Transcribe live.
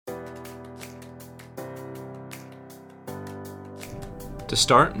To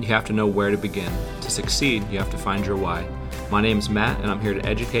start, you have to know where to begin. To succeed, you have to find your why. My name is Matt, and I'm here to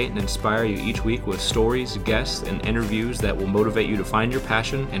educate and inspire you each week with stories, guests, and interviews that will motivate you to find your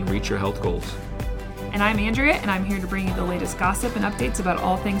passion and reach your health goals. And I'm Andrea, and I'm here to bring you the latest gossip and updates about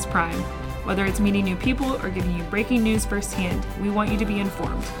all things Prime. Whether it's meeting new people or giving you breaking news firsthand, we want you to be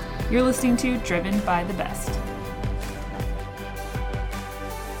informed. You're listening to Driven by the Best.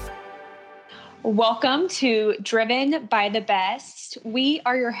 Welcome to Driven by the Best. We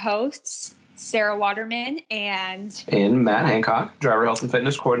are your hosts, Sarah Waterman and Matt Hancock, Driver Health and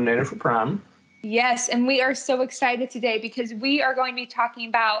Fitness Coordinator for Prime. Yes, and we are so excited today because we are going to be talking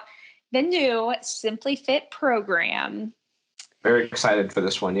about the new Simply Fit program. Very excited for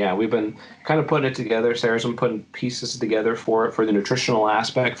this one. Yeah, we've been kind of putting it together. Sarah's been putting pieces together for the nutritional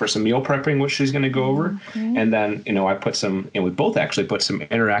aspect, for some meal prepping, which she's going to go over. Mm-hmm. And then, I put some, and we both actually put some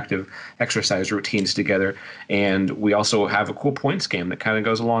interactive exercise routines together. And we also have a cool points game that kind of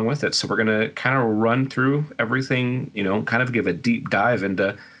goes along with it. So we're going to kind of run through everything, kind of give a deep dive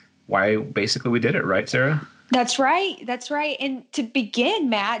into why basically we did it. Right, Sarah? That's right. That's right. And to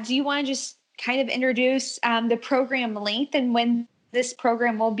begin, Matt, do you want to just kind of introduce the program length and when this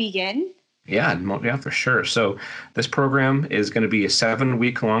program will begin? Yeah, for sure. So this program is going to be a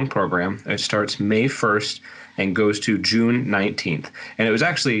 7-week long program. It starts May 1st and goes to June 19th. And it was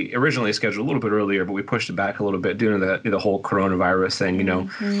actually originally scheduled a little bit earlier, but we pushed it back a little bit due to the whole coronavirus thing.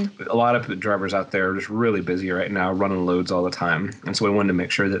 Mm-hmm. A lot of drivers out there are just really busy right now, running loads all the time. And so we wanted to make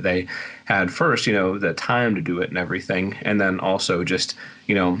sure that they had first, the time to do it and everything. And then also just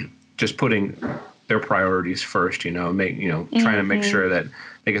putting their priorities first, trying to make sure that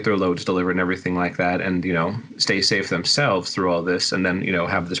they get their loads delivered and everything like that, and, stay safe themselves through all this, and then,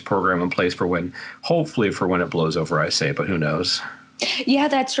 have this program in place hopefully for when it blows over, I say, but who knows? Yeah,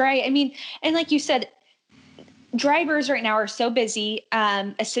 that's right. I mean, and like you said, drivers right now are so busy,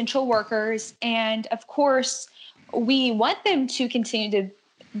 essential workers. And of course, we want them to continue to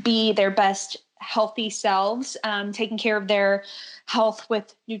be their best healthy selves, taking care of their health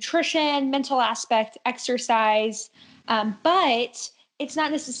with nutrition, mental aspect, exercise. But it's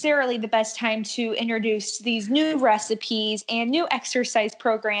not necessarily the best time to introduce these new recipes and new exercise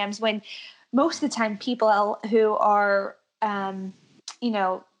programs when most of the time people who are,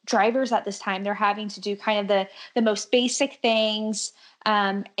 drivers at this time, they're having to do kind of the most basic things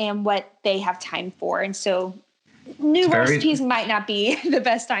and what they have time for. And so new recipes might not be the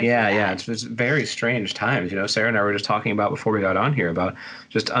best time. Yeah. It's very strange times. Sarah and I were just talking about before we got on here about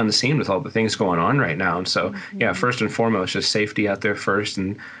just unseen with all the things going on right now. And so, first and foremost, just safety out there first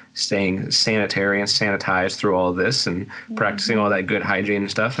and staying sanitary and sanitized through all of this and practicing all that good hygiene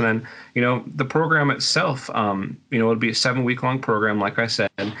and stuff. And then, the program itself, it'll be a 7-week long program, like I said.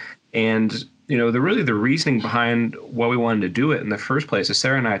 And the reasoning behind why we wanted to do it in the first place is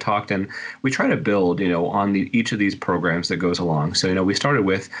Sarah and I talked, and we try to build, on each of these programs that goes along. So, we started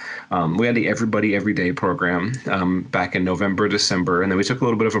with, we had the Everybody Every Day program back in November, December, and then we took a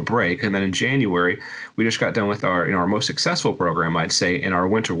little bit of a break. And then in January, we just got done with our most successful program, I'd say, in our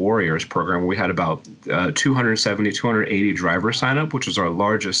Winter Warriors program, where we had about 280 drivers sign up, which was our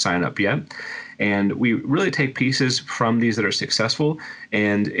largest sign up yet. And we really take pieces from these that are successful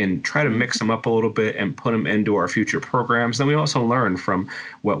and try to mix them up a little bit and put them into our future programs. Then we also learn from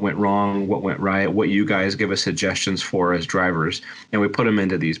what went wrong, what went right, what you guys give us suggestions for as drivers, and we put them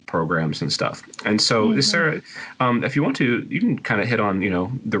into these programs and stuff. And so, Sarah, if you want to, you can kind of hit on,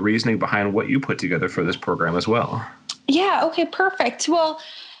 the reasoning behind what you put together for this program as well. Yeah. Okay, perfect. Well,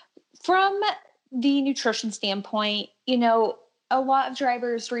 from the nutrition standpoint, a lot of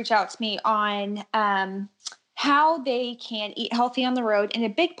drivers reach out to me on how they can eat healthy on the road. And a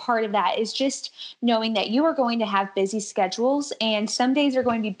big part of that is just knowing that you are going to have busy schedules and some days are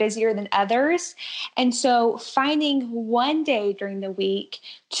going to be busier than others. And so finding one day during the week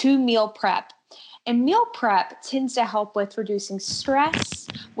to meal prep. And meal prep tends to help with reducing stress,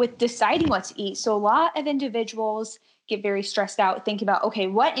 with deciding what to eat. So a lot of individuals get very stressed out, thinking about, okay,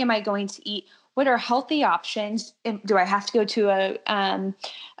 what am I going to eat? What are healthy options? Do I have to go to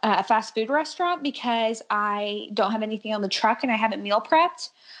a fast food restaurant because I don't have anything on the truck and I haven't meal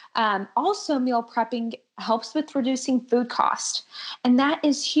prepped? Also, meal prepping helps with reducing food cost. And that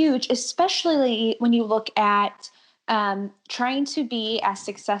is huge, especially when you look at trying to be as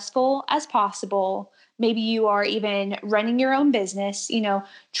successful as possible. Maybe you are even running your own business,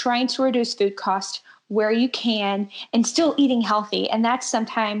 trying to reduce food cost where you can and still eating healthy. And that's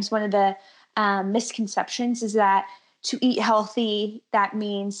sometimes one of the misconceptions is that to eat healthy, that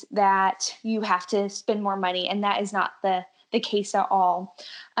means that you have to spend more money. And that is not the the case at all.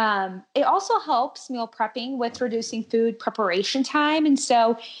 It also helps meal prepping with reducing food preparation time. And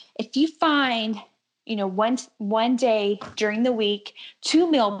so if you find, one day during the week to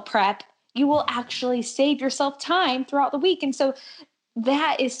meal prep, you will actually save yourself time throughout the week. And so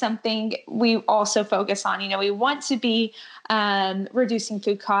that is something we also focus on. We want to be reducing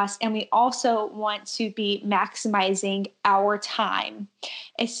food costs, and we also want to be maximizing our time,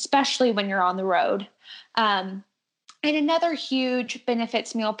 especially when you're on the road. And another huge benefit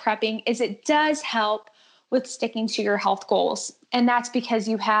to meal prepping is it does help with sticking to your health goals. And that's because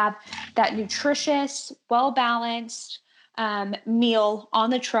you have that nutritious, well-balanced meal on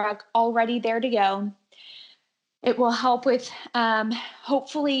the truck already there to go. It will help with,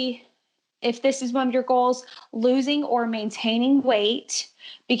 hopefully, if this is one of your goals, losing or maintaining weight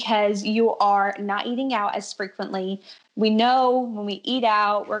because you are not eating out as frequently. We know when we eat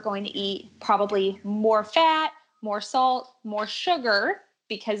out, we're going to eat probably more fat, more salt, more sugar,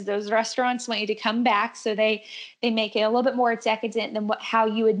 because those restaurants want you to come back. So they make it a little bit more decadent than how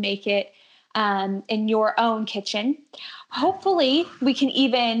you would make it in your own kitchen. Hopefully, we can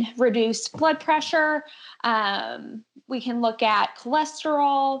even reduce blood pressure. We can look at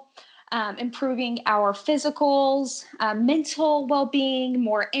cholesterol, improving our physicals, mental well-being,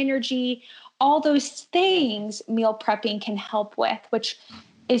 more energy. All those things meal prepping can help with, which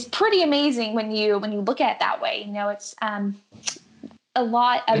is pretty amazing when you look at it that way. It's a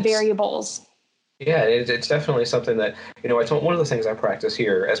lot of variables. Yeah, it's definitely something that, one of the things I practice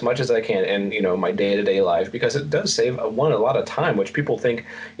here as much as I can in, my day-to-day life, because it does save a lot of time, which people think,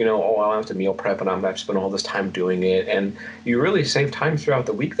 I have to meal prep and I'm going to spend all this time doing it. And you really save time throughout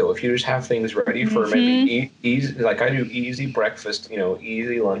the week, though, if you just have things ready for maybe easy, like I do easy breakfast,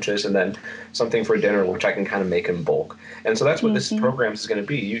 easy lunches, and then something for dinner, which I can kind of make in bulk. And so that's what this program is going to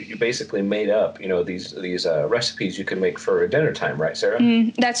be. You basically made up, these recipes you can make for dinner time, right, Sarah?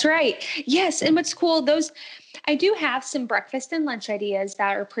 That's right. Yes. And what's cool, I do have some breakfast and lunch ideas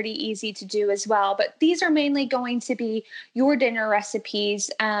that are pretty easy to do as well, but these are mainly going to be your dinner recipes.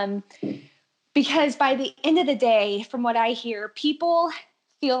 Because by the end of the day, from what I hear, people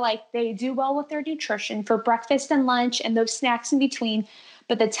feel like they do well with their nutrition for breakfast and lunch and those snacks in between.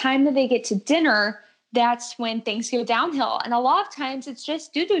 But the time that they get to dinner, that's when things go downhill. And a lot of times it's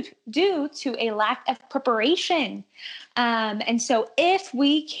just due to a lack of preparation. And so if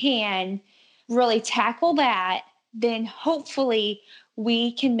we can really tackle that, then hopefully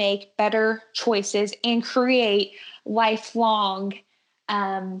we can make better choices and create lifelong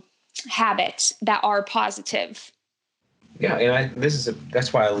habits that are positive. Yeah, and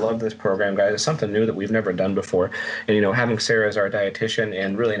that's why I love this program, guys. It's something new that we've never done before. And having Sarah as our dietitian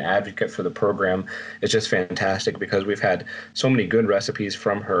and really an advocate for the program is just fantastic, because we've had so many good recipes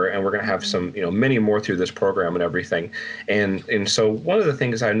from her, and we're going to have some, many more through this program and everything. And so one of the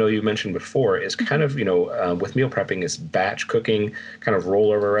things I know you mentioned before is kind of, with meal prepping is batch cooking, kind of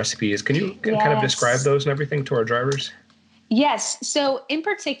rollover recipes. Can you kind of describe those and everything to our drivers? Yes. So in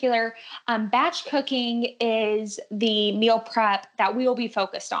particular, batch cooking is the meal prep that we will be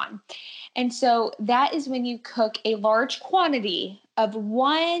focused on. And so that is when you cook a large quantity of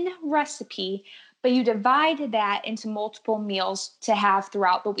one recipe, but you divide that into multiple meals to have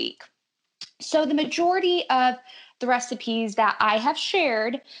throughout the week. So the majority of the recipes that I have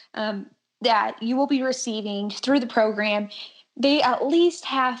shared that you will be receiving through the program, they at least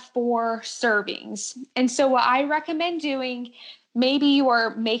have 4 servings. And so what I recommend doing, maybe you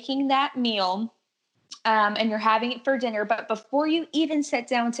are making that meal and you're having it for dinner, but before you even sit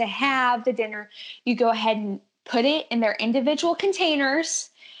down to have the dinner, you go ahead and put it in their individual containers,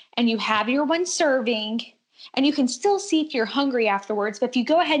 and you have your one serving, and you can still see if you're hungry afterwards. But if you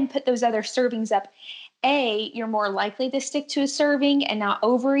go ahead and put those other servings up, you're more likely to stick to a serving and not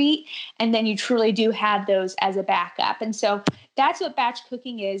overeat. And then you truly do have those as a backup. And so that's what batch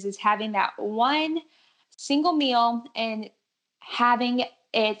cooking is having that one single meal and having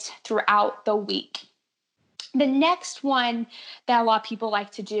it throughout the week. The next one that a lot of people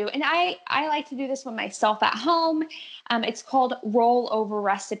like to do, and I like to do this one myself at home, it's called rollover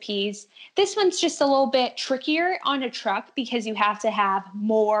recipes. This one's just a little bit trickier on a truck because you have to have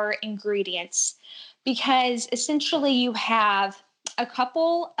more ingredients. Because essentially you have a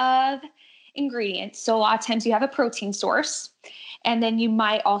couple of ingredients. So a lot of times you have a protein source, and then you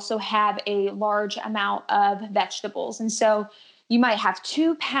might also have a large amount of vegetables. And so you might have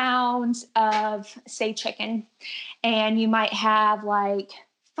 2 pounds of, say, chicken, and you might have like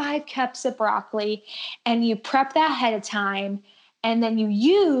 5 cups of broccoli, and you prep that ahead of time. And then you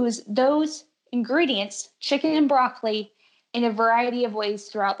use those ingredients, chicken and broccoli, in a variety of ways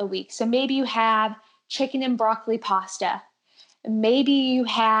throughout the week. So maybe you have chicken and broccoli pasta. maybe you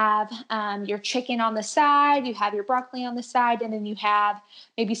have your chicken on the side, you have your broccoli on the side, and then you have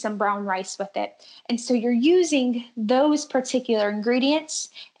maybe some brown rice with it. And so you're using those particular ingredients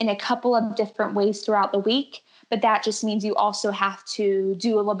in a couple of different ways throughout the week. But that just means you also have to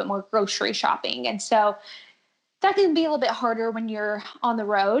do a little bit more grocery shopping. And so that can be a little bit harder when you're on the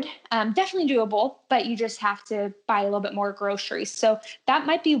road. Definitely doable, but you just have to buy a little bit more groceries. So that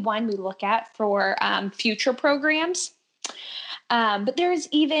might be one we look at for future programs. But there's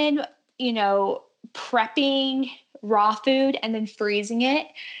even, prepping raw food and then freezing it.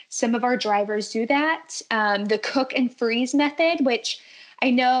 Some of our drivers do that. The cook and freeze method, which I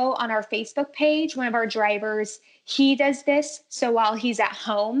know on our Facebook page, one of our drivers, he does this. So while he's at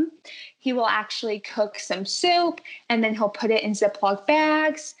home, he will actually cook some soup and then he'll put it in Ziploc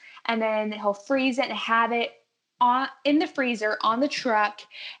bags and then he'll freeze it and have it in the freezer on the truck.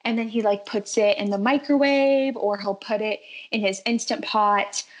 And then he puts it in the microwave or he'll put it in his Instant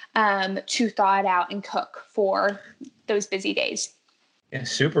Pot to thaw it out and cook for those busy days. Yeah,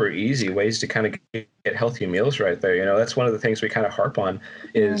 super easy ways to kind of get healthy meals right there. That's one of the things we kind of harp on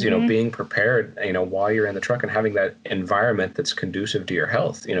is, being prepared, while you're in the truck and having that environment that's conducive to your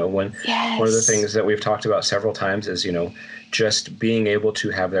health. One of the things that we've talked about several times is, just being able to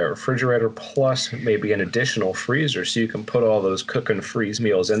have that refrigerator plus maybe an additional freezer so you can put all those cook and freeze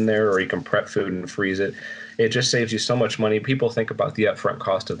meals in there, or you can prep food and freeze it. It just saves you so much money. People think about the upfront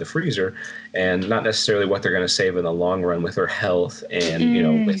cost of the freezer and not necessarily what they're going to save in the long run with their health and,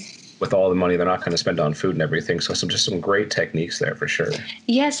 with all the money they're not going to spend on food and everything. So some great techniques there for sure.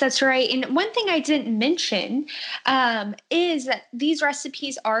 Yes, that's right. And one thing I didn't mention is that these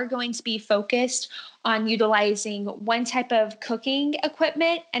recipes are going to be focused on utilizing one type of cooking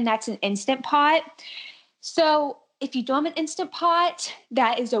equipment, and that's an Instant Pot. So if you don't have an Instant Pot,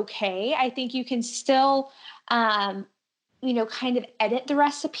 that is okay. I think you can still, kind of edit the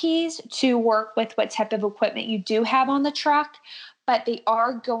recipes to work with what type of equipment you do have on the truck, but they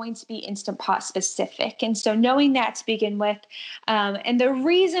are going to be Instant Pot specific. And so knowing that to begin with, and the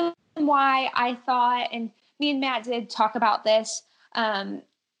reason why I thought, and me and Matt did talk about this,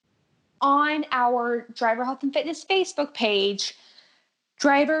 on our Driver Health and Fitness Facebook page,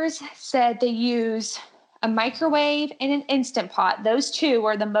 drivers said they use a microwave and an Instant Pot. Those two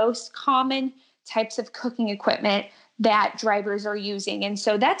are the most common types of cooking equipment that drivers are using. And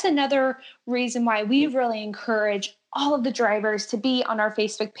so that's another reason why we really encourage all of the drivers to be on our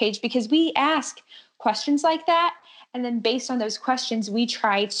Facebook page, because we ask questions like that. And then based on those questions, we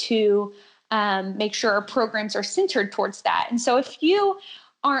try to make sure our programs are centered towards that. And so if you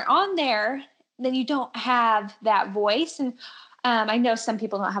aren't on there, then you don't have that voice. And I know some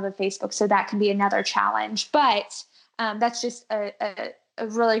people don't have a Facebook, so that can be another challenge. But that's just a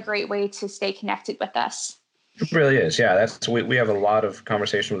really great way to stay connected with us. It really is. Yeah, we have a lot of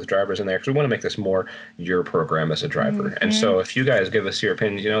conversation with drivers in there because we want to make this more your program as a driver. Mm-hmm. And so if you guys give us your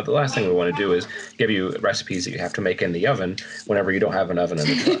opinions, the last thing we want to do is give you recipes that you have to make in the oven whenever you don't have an oven in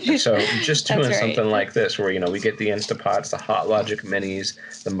the truck. So just doing something like this where, we get the Instant Pots, the Hot Logic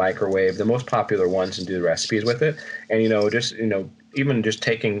Minis, the microwave, the most popular ones, and do the recipes with it. And, even just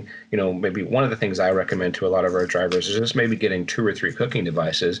taking, maybe one of the things I recommend to a lot of our drivers is just maybe getting 2 or 3 cooking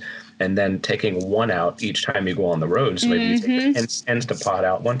devices and then taking one out each time you go on the road. So maybe you take the Instant Pot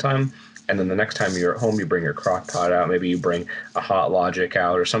out one time, and then the next time you're at home, you bring your crock pot out. Maybe you bring a Hot Logic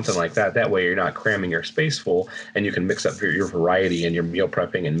out or something like that. That way you're not cramming your space full, and you can mix up your variety and your meal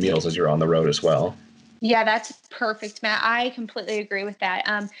prepping and meals as you're on the road as well. Yeah, that's perfect, Matt. I completely agree with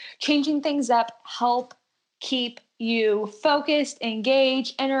that. Changing things up help keep you focused,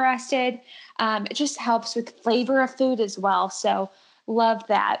 engaged, interested. It just helps with flavor of food as well. So love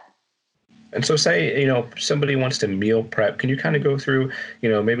that. And so say, somebody wants to meal prep. Can you kind of go through,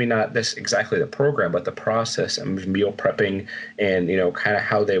 maybe not this exactly the program, but the process of meal prepping and, kind of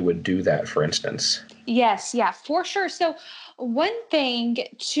how they would do that, for instance? Yes. Yeah, for sure. So one thing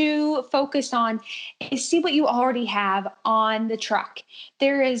to focus on is see what you already have on the truck.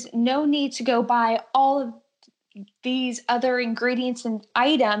 There is no need to go buy all of these other ingredients and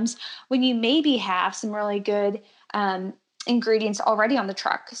items when you maybe have some really good ingredients already on the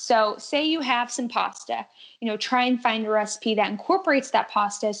truck. So say you have some pasta, try and find a recipe that incorporates that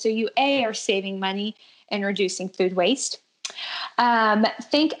pasta so you are saving money and reducing food waste.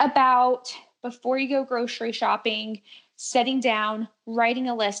 Think about, before you go grocery shopping, setting down, writing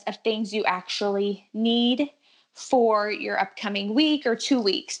a list of things you actually need for your upcoming week or 2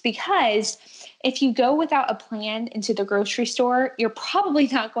 weeks, because if you go without a plan into the grocery store, you're probably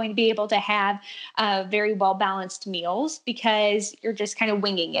not going to be able to have very well-balanced meals because you're just kind of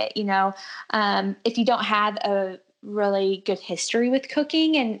winging it. If you don't have a really good history with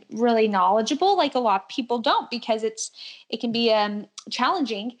cooking and really knowledgeable, like a lot of people don't, because it can be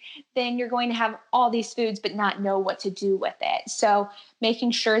challenging, then you're going to have all these foods but not know what to do with it. So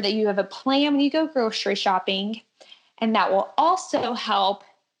making sure that you have a plan when you go grocery shopping, and that will also help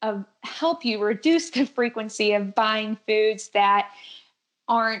you reduce the frequency of buying foods that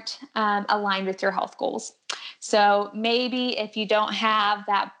aren't aligned with your health goals. So maybe if you don't have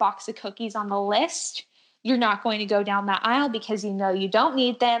that box of cookies on the list, you're not going to go down that aisle because you know you don't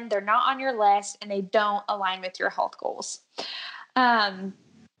need them. They're not on your list and they don't align with your health goals.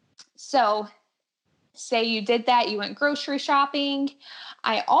 So say you did that, you went grocery shopping.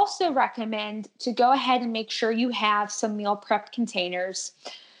 I also recommend to go ahead and make sure you have some meal prep containers.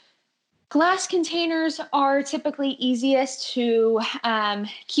 Glass containers are typically easiest to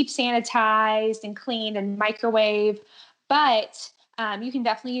keep sanitized and cleaned and microwave, but you can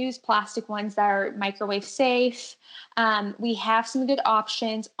definitely use plastic ones that are microwave safe. We have some good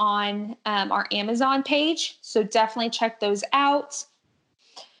options on our Amazon page, so definitely check those out.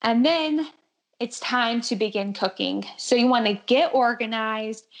 And then it's time to begin cooking. So you want to get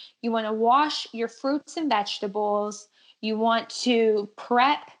organized. You want to wash your fruits and vegetables. You want to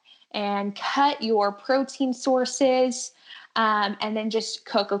prep and cut your protein sources, and then just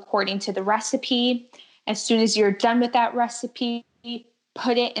cook according to the recipe. As soon as you're done with that recipe,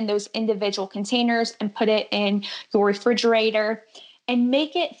 put it in those individual containers and put it in your refrigerator and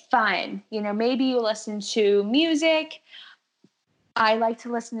make it fun. You know, maybe you listen to music. I like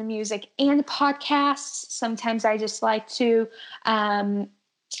to listen to music and podcasts. Sometimes I just like to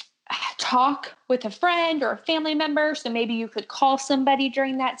talk with a friend or a family member. So maybe you could call somebody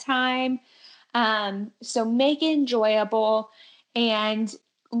during that time. So make it enjoyable and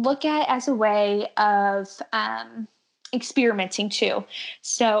look at it as a way of experimenting too.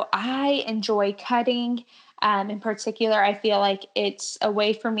 So I enjoy cutting. In particular, I feel like it's a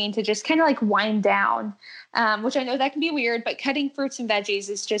way for me to just kind of like wind down, which I know that can be weird, but cutting fruits and veggies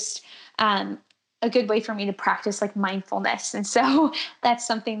is just a good way for me to practice like mindfulness. And so that's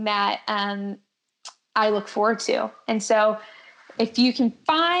something that I look forward to. And so if you can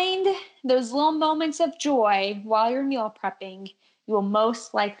find those little moments of joy while you're meal prepping, you will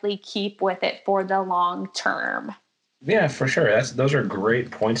most likely keep with it for the long term. Yeah, for sure. Those are great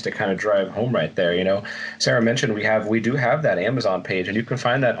points to kind of drive home right there. You know, Sarah mentioned we do have that Amazon page, and you can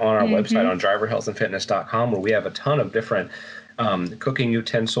find that on our website on driverhealthandfitness.com, where we have a ton of different cooking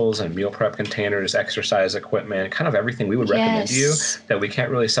utensils and meal prep containers, exercise equipment, kind of everything we would recommend to you that we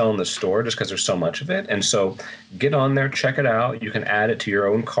can't really sell in the store just because there's so much of it. And so get on there, check it out. You can add it to your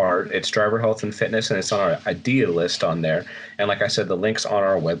own cart. It's Driver Health and Fitness, and it's on our idea list on there. And like I said, the link's on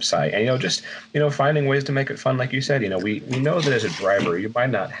our website. And, just, finding ways to make it fun. Like you said, we know that as a driver, you might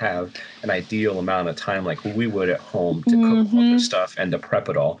not have an ideal amount of time like we would at home to cook all this stuff and to prep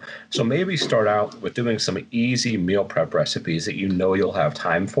it all. So maybe start out with doing some easy meal prep recipes that you'll have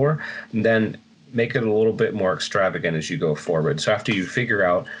time for, and then make it a little bit more extravagant as you go forward. So after you figure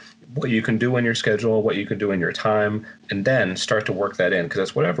out what you can do in your schedule, what you can do in your time, and then start to work that in, because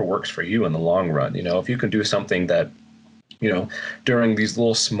it's whatever works for you in the long run. If you can do something that during these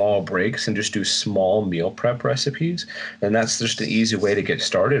little small breaks and just do small meal prep recipes, then that's just an easy way to get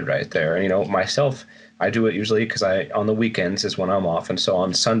started right there. Myself, I do it usually because on the weekends is when I'm off. And so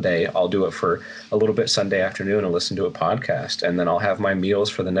on Sunday, I'll do it for a little bit Sunday afternoon and listen to a podcast. And then I'll have my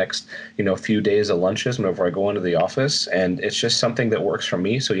meals for the next, few days of lunches whenever I go into the office. And it's just something that works for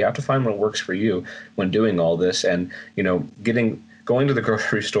me. So you have to find what works for you when doing all this. And, going to the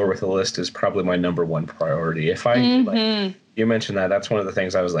grocery store with a list is probably my number one priority. If I, you mentioned that's one of the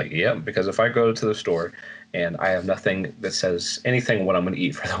things I was like, yep, because if I go to the store and I have nothing that says anything what I'm going to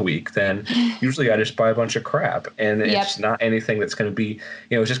eat for the week, then usually I just buy a bunch of crap. And it's not anything that's going to be,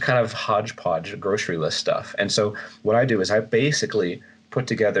 it's just kind of hodgepodge grocery list stuff. And so what I do is I basically put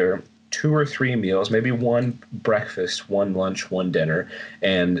together 2 or 3 meals, maybe one breakfast, one lunch, one dinner,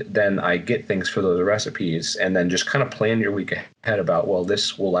 and then I get things for those recipes and then just kind of plan your week ahead about, well,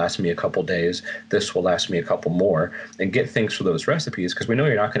 this will last me a couple days, this will last me a couple more, and get things for those recipes, because we know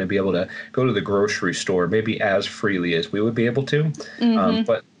you're not going to be able to go to the grocery store maybe as freely as we would be able to.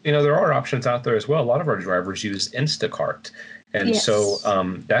 But, there are options out there as well. A lot of our drivers use Instacart. And so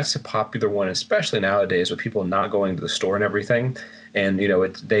that's a popular one, especially nowadays with people not going to the store and everything. And,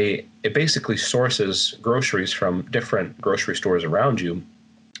 it basically sources groceries from different grocery stores around you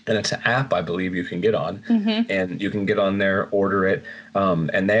and it's an app I believe you can get on, Mm-hmm. and you can get on there, order it,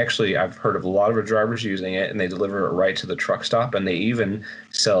 and they actually, I've heard of a lot of our drivers using it, and they deliver it right to the truck stop, and they even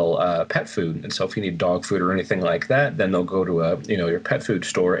sell pet food. And so if you need dog food or anything like that, then they'll go to your pet food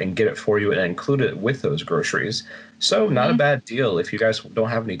store and get it for you and include it with those groceries. So not a Mm-hmm. bad deal. If you guys don't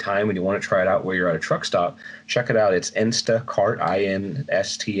have any time and you want to try it out where you're at a truck stop, check it out. It's Instacart,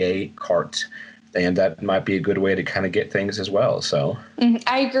 Insta Cart, and that might be a good way to kind of get things as well. So.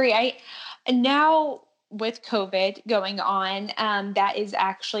 I agree. I now with COVID going on, that is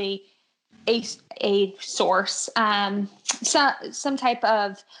actually a source, some type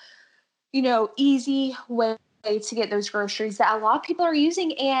of easy way to get those groceries that a lot of people are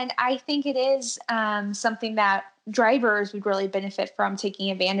using, and I think it is something that drivers would really benefit from taking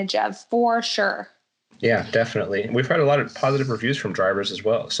advantage of for sure. Yeah, definitely. We've had a lot of positive reviews from drivers as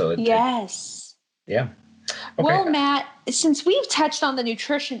well. So Yes. yeah. Okay. Well, Matt, since we've touched on the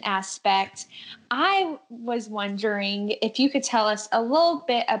nutrition aspect, I was wondering if you could tell us a little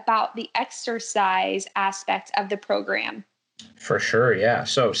bit about the exercise aspect of the program. For sure. Yeah.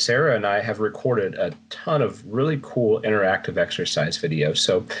 So Sarah and I have recorded a ton of really cool interactive exercise videos.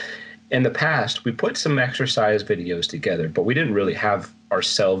 So in the past, we put some exercise videos together, but we didn't really have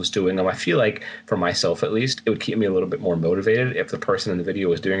ourselves doing them. I feel like, for myself at least, it would keep me a little bit more motivated if the person in the video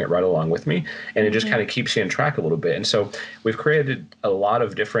was doing it right along with me. And it just kind of keeps you in track a little bit. And so we've created a lot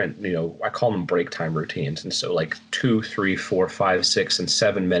of different, I call them break time routines. And so like 2, 3, 4, 5, 6, and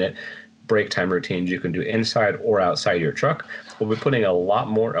 7 minute break time routines you can do inside or outside your truck. We'll be putting a lot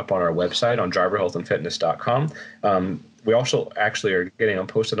more up on our website on driverhealthandfitness.com. We also actually are getting them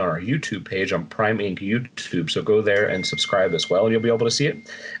posted on our YouTube page on Prime Inc. YouTube. So go there and subscribe as well, and you'll be able to see it.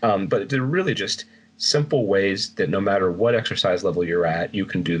 But they're really just simple ways that no matter what exercise level you're at, you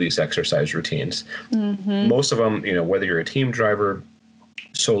can do these exercise routines. Most of them, whether you're a team driver,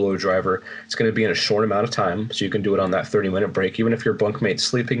 solo driver, it's going to be in a short amount of time. So you can do it on that 30-minute break. Even if your bunkmate's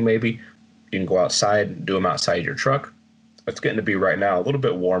sleeping, maybe you can go outside, do them outside your truck. It's getting to be right now a little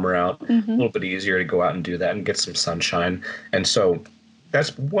bit warmer out, a little bit easier to go out and do that and get some sunshine. And so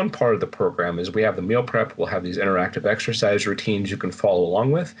that's one part of the program is we have the meal prep. We'll have these interactive exercise routines you can follow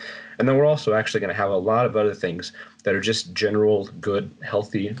along with. And then we're also actually going to have a lot of other things that are just general good,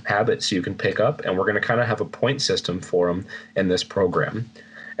 healthy habits you can pick up. And we're going to kind of have a point system for them in this program.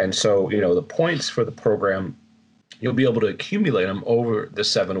 And so, the points for the program, you'll be able to accumulate them over the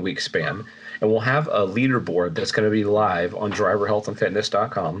 7-week span. And we'll have a leaderboard that's going to be live on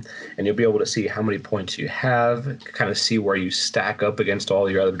driverhealthandfitness.com. And you'll be able to see how many points you have, kind of see where you stack up against all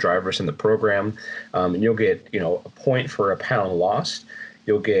your other drivers in the program. And you'll get, a point for a pound lost.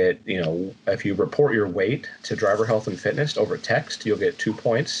 You'll get, if you report your weight to Driver Health and Fitness over text, you'll get 2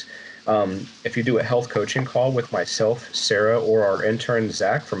 points. If you do a health coaching call with myself, Sarah, or our intern,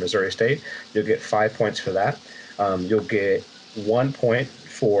 Zach from Missouri State, you'll get 5 points for that. You'll get 1 point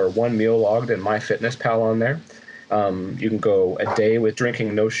for one meal logged in MyFitnessPal on there. You can go a day with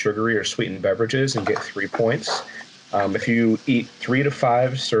drinking no sugary or sweetened beverages and get 3 points. If you eat 3 to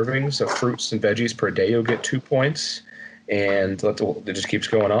 5 servings of fruits and veggies per day, you'll get 2 points. And it just keeps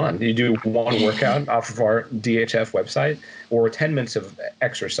going on. You do one workout off of our DHF website or 10 minutes of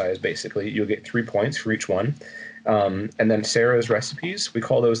exercise, basically. You'll get 3 points for each one. And then Sarah's recipes, we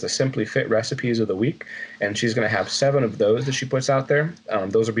call those the Simply Fit recipes of the week. And she's going to have 7 of those that she puts out there.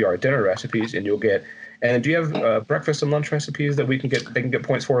 Those will be our dinner recipes, and you'll get. And do you have breakfast and lunch recipes that they can get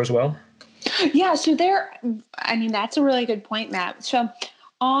points for as well? Yeah, so that's a really good point, Matt. So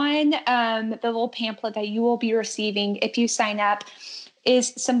on the little pamphlet that you will be receiving if you sign up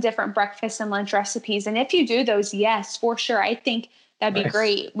is some different breakfast and lunch recipes. And if you do those, yes, for sure, I think that'd be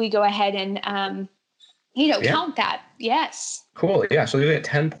great. We go ahead and count that. Yes. Cool. Yeah. So you get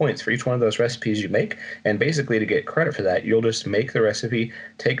 10 points for each one of those recipes you make. And basically, to get credit for that, you'll just make the recipe,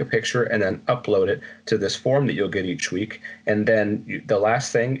 take a picture, and then upload it to this form that you'll get each week. And then the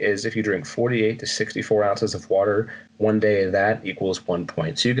last thing is if you drink 48 to 64 ounces of water, one day of that equals 1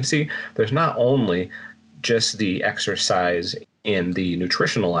 point. So you can see there's not only just the exercise in the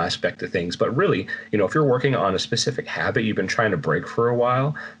nutritional aspect of things, but really, if you're working on a specific habit you've been trying to break for a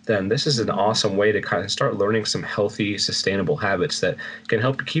while, then this is an awesome way to kind of start learning some healthy, sustainable habits that can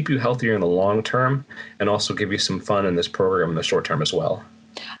help keep you healthier in the long term and also give you some fun in this program in the short term as well.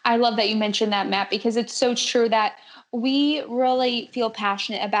 I love that you mentioned that, Matt, because it's so true that we really feel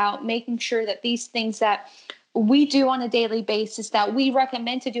passionate about making sure that these things that we do on a daily basis, that we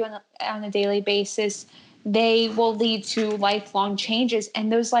recommend to do on a daily basis, they will lead to lifelong changes.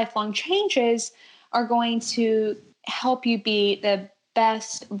 And those lifelong changes are going to help you be the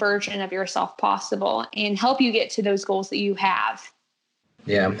best version of yourself possible and help you get to those goals that you have.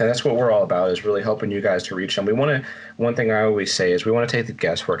 Yeah, and that's what we're all about, is really helping you guys to reach them. One thing I always say is we want to take the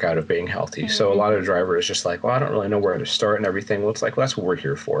guesswork out of being healthy. So a lot of Mm-hmm. drivers just like, well, I don't really know where to start and everything. Well, it's like, well, that's what we're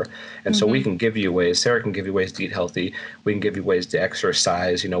here for. And so we Mm-hmm. can give you ways. Sarah can give you ways to eat healthy. We can give you ways to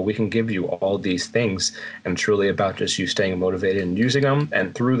exercise. We can give you all these things. And it's really about just you staying motivated and using them.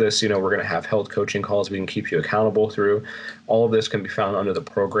 And through this, we're going to have health coaching calls we can keep you accountable through. All of this can be found under the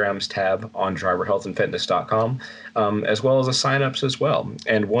programs tab on driverhealthandfitness.com, as well as the signups as well.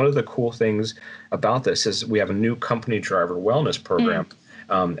 And one of the cool things about this is we have a new company driver wellness program.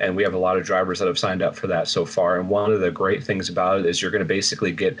 And we have a lot of drivers that have signed up for that so far. And one of the great things about it is you're going to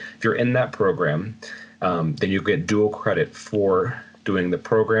basically get, if you're in that program, then you get dual credit for doing the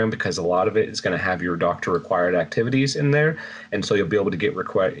program, because a lot of it is going to have your doctor required activities in there. And so you'll be able to get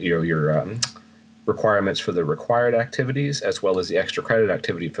your requirements for the required activities as well as the extra credit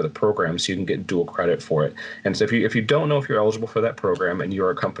activity for the program, so you can get dual credit for it. And so if you don't know if you're eligible for that program and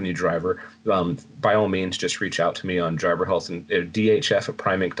you're a company driver, by all means just reach out to me on driver health and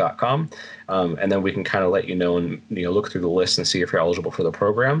dhf@primeinc.com, and then we can kind of let you know and look through the list and see if you're eligible for the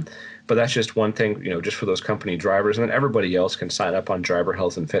program. But that's just one thing, just for those company drivers. And then everybody else can sign up on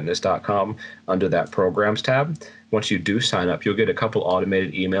driverhealthandfitness.com under that programs tab. Once you do sign up, you'll get a couple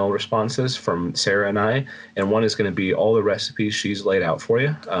automated email responses from Sarah and I. And one is going to be all the recipes she's laid out for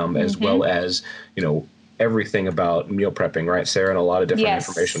you, as Mm-hmm. well as, everything about meal prepping, right, Sarah? And a lot of different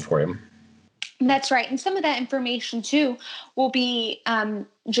information Yes. for you. That's right. And some of that information too will be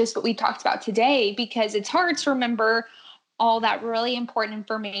just what we talked about today, because it's hard to remember all that really important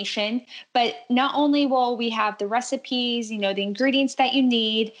information. But not only will we have the recipes, the ingredients that you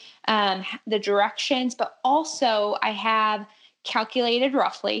need, the directions, but also I have calculated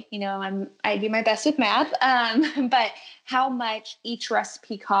roughly, I do my best with math, but how much each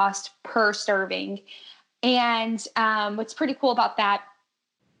recipe cost per serving. And what's pretty cool about that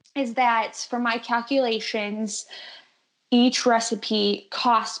is that for my calculations, each recipe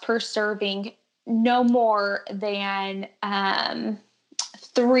costs per serving no more than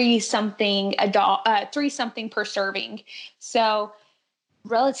three something per serving. So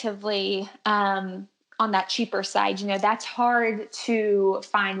relatively on that cheaper side. That's hard to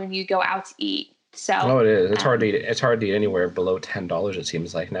find when you go out to eat. So Oh, it is. It's hard to eat. It's hard to eat anywhere below $10. It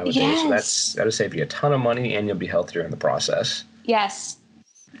seems like nowadays. So yes, that'll save you a ton of money, and you'll be healthier in the process. yes,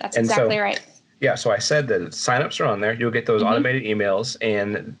 that's And so, exactly right. yeah, so I said that signups are on there. You'll get those Mm-hmm. automated emails.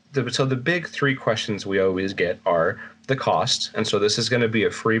 And so the big three questions we always get are the cost. And so this is going to be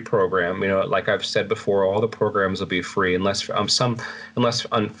a free program. Like I've said before, all the programs will be free unless some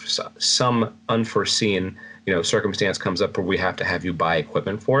unforeseen circumstance comes up where we have to have you buy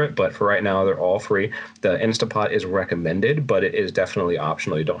equipment for it. But for right now, they're all free. The Instapot is recommended, but it is definitely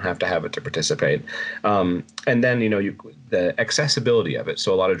optional. You don't have to have it to participate. And then the accessibility of it.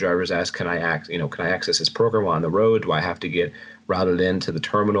 So a lot of drivers ask, can I access this program on the road? Do I have to get routed into the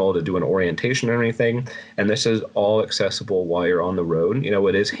terminal to do an orientation or anything? And this is all accessible while you're on the road.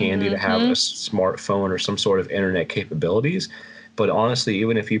 It is handy to have a Mm-hmm. smartphone or some sort of internet capabilities. But honestly,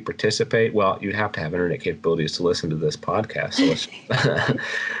 even if you participate, well, you'd have to have internet capabilities to listen to this podcast. So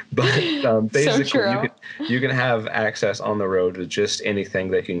but So basically, true. you can have access on the road with just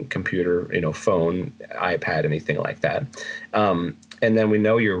anything that can computer, phone, iPad, anything like that. And then we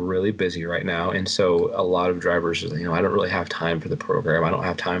know you're really busy right now. And so a lot of drivers, I don't really have time for the program. I don't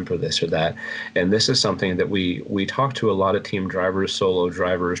have time for this or that. And this is something that we talk to a lot of team drivers, solo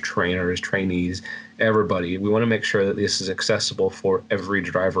drivers, trainers, trainees, everybody. We want to make sure that this is accessible for every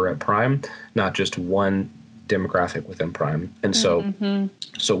driver at Prime, not just one demographic within Prime. And Mm-hmm.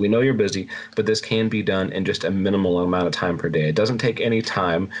 so we know you're busy, but this can be done in just a minimal amount of time per day. It doesn't take any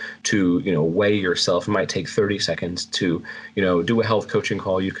time to, weigh yourself. It might take 30 seconds to, do a health coaching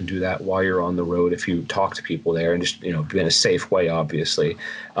call. You can do that while you're on the road if you talk to people there, and just, do it in a safe way, obviously.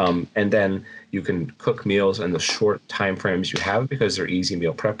 And then you can cook meals in the short time frames you have because they're easy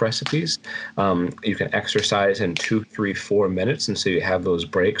meal prep recipes. You can exercise in 2, 3, 4 minutes, and so you have those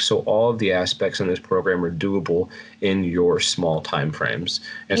breaks. So all of the aspects in this program are doable in your small time frames.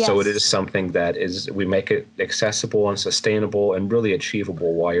 And so it is Yes. something that we make it accessible and sustainable and really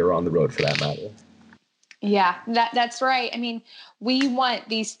achievable while you're on the road, for that matter. Yeah, that's right. I mean, we want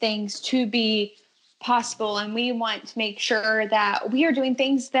these things to be possible, and we want to make sure that we are doing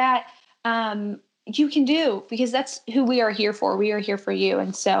things that you can do, because that's who we are here for. We are here for you.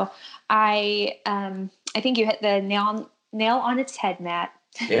 And so I think you hit the nail on its head, Matt.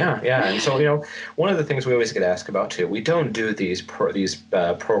 Yeah, yeah. And so, one of the things we always get asked about too, we don't do these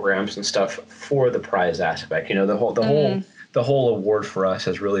programs and stuff for the prize aspect. The whole Mm, the whole award for us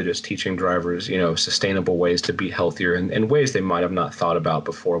is really just teaching drivers, sustainable ways to be healthier and ways they might have not thought about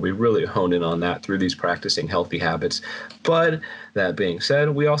before. We really hone in on that through these practicing healthy habits. But that being said,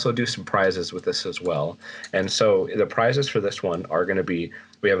 we also do some prizes with this as well. And so the prizes for this one are going to be,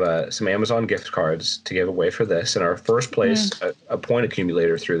 we have some Amazon gift cards to give away for this. And our first place, a point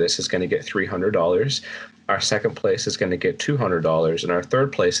accumulator through this is going to get $300. Our second place is going to get $200, and our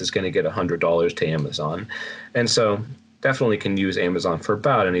third place is going to get $100 to Amazon. And so definitely can use Amazon for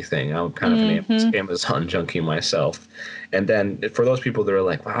about anything. I'm kind of an Amazon junkie myself. And then for those people that are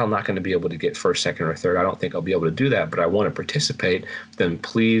like, well, I'm not going to be able to get first, second, or third, I don't think I'll be able to do that, but I want to participate, then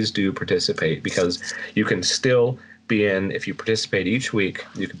please do participate, because you can still be in, if you participate each week,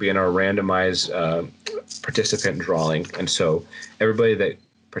 you could be in our randomized participant drawing. And so everybody that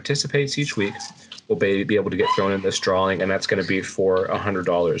participates each week will be able to get thrown in this drawing, and that's going to be for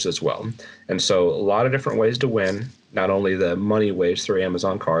 $100 as well. And so a lot of different ways to win, not only the money ways through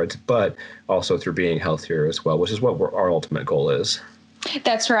Amazon cards, but also through being healthier as well, which is what our ultimate goal is.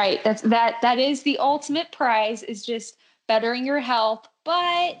 That's right. That is the ultimate prize, is just bettering your health.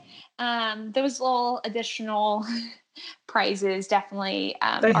 But those little additional prizes definitely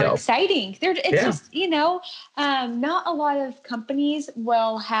are exciting. Just, not a lot of companies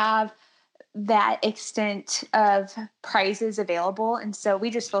will have that extent of prizes available. And so we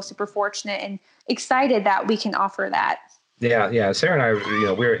just feel super fortunate and excited that we can offer that. Yeah. Sarah and I,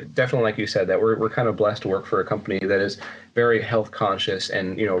 we're definitely, like you said, that we're kind of blessed to work for a company that is very health conscious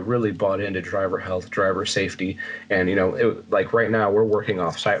and, really bought into driver health, driver safety. And, like right now, we're working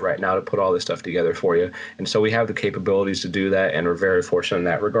off site right now to put all this stuff together for you. And so we have the capabilities to do that, and we're very fortunate in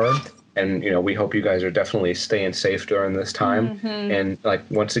that regard. And, we hope you guys are definitely staying safe during this time. And like,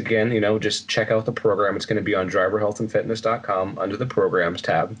 once again, just check out the program. It's going to be on driverhealthandfitness.com under the programs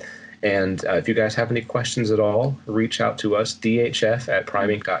tab. And if you guys have any questions at all, reach out to us,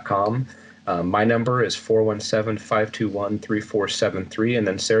 dhf@primeinc.com. My number is 417-521-3473. And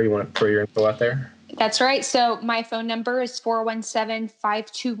then, Sarah, you want to throw your info out there? That's right. So my phone number is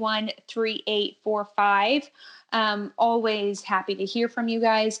 417-521-3845. Always happy to hear from you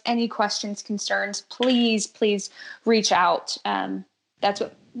guys. Any questions, concerns, please reach out. That's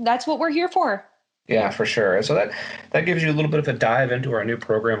what we're here for. Yeah, for sure. So that gives you a little bit of a dive into our new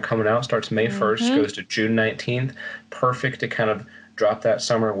program coming out. Starts May 1st, goes to June 19th. Perfect to kind of drop that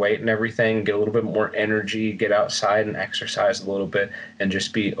summer weight and everything, get a little bit more energy, get outside and exercise a little bit, and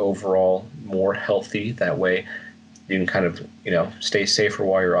just be overall more healthy. That way you can kind of, stay safer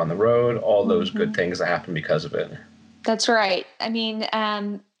while you're on the road, all those good things that happen because of it. That's right. I mean,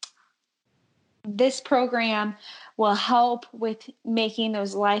 this program will help with making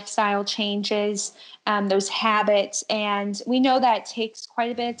those lifestyle changes, those habits. And we know that takes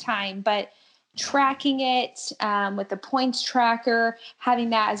quite a bit of time, but tracking it with the points tracker,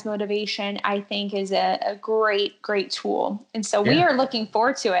 having that as motivation, I think is a great tool. And so we are looking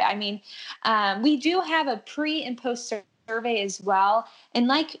forward to it. I mean, we do have a pre and post survey as well. And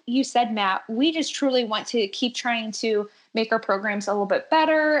like you said, Matt, we just truly want to keep trying to make our programs a little bit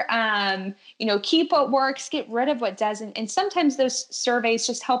better, keep what works, get rid of what doesn't. And sometimes those surveys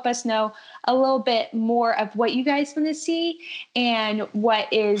just help us know a little bit more of what you guys want to see and what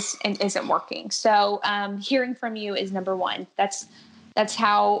is and isn't working. So hearing from you is number one. That's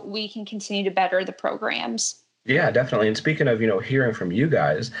how we can continue to better the programs. Yeah, definitely. And speaking of, hearing from you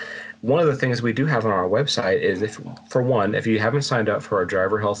guys, one of the things we do have on our website is if you haven't signed up for our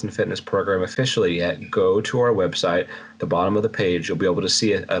driver health and fitness program officially yet, go to our website. The bottom of the page, you'll be able to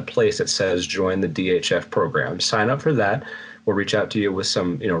see a place that says join the DHF program. Sign up for that. We'll reach out to you with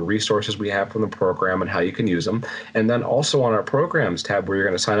some, resources we have from the program and how you can use them. And then also on our programs tab where you're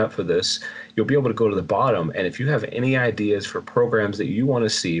going to sign up for this, you'll be able to go to the bottom. And if you have any ideas for programs that you want to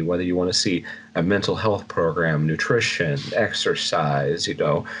see, whether you want to see a mental health program, nutrition, exercise,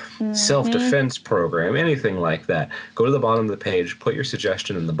 self-defense program, anything like that, go to the bottom of the page, put your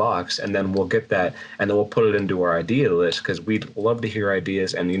suggestion in the box, and then we'll get that, and then we'll put it into our idea list, because we'd love to hear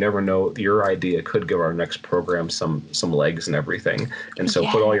ideas, and you never know, your idea could give our next program some legs and everything. And so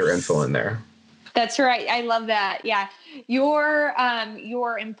put all your info in there. That's right. I love that. Yeah. Your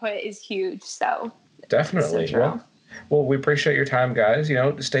input is huge. So definitely. Well, we appreciate your time, guys.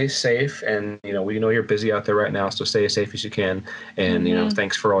 Stay safe, and we know you're busy out there right now, so stay as safe as you can. And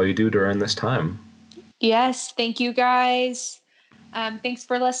thanks for all you do during this time. Yes, thank you, guys. Thanks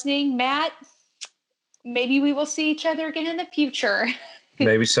for listening, Matt. Maybe we will see each other again in the future.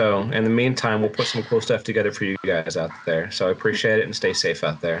 Maybe so. In the meantime, we'll put some cool stuff together for you guys out there. So I appreciate it, and stay safe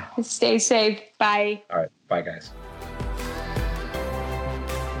out there. Stay safe. Bye. All right. Bye, guys.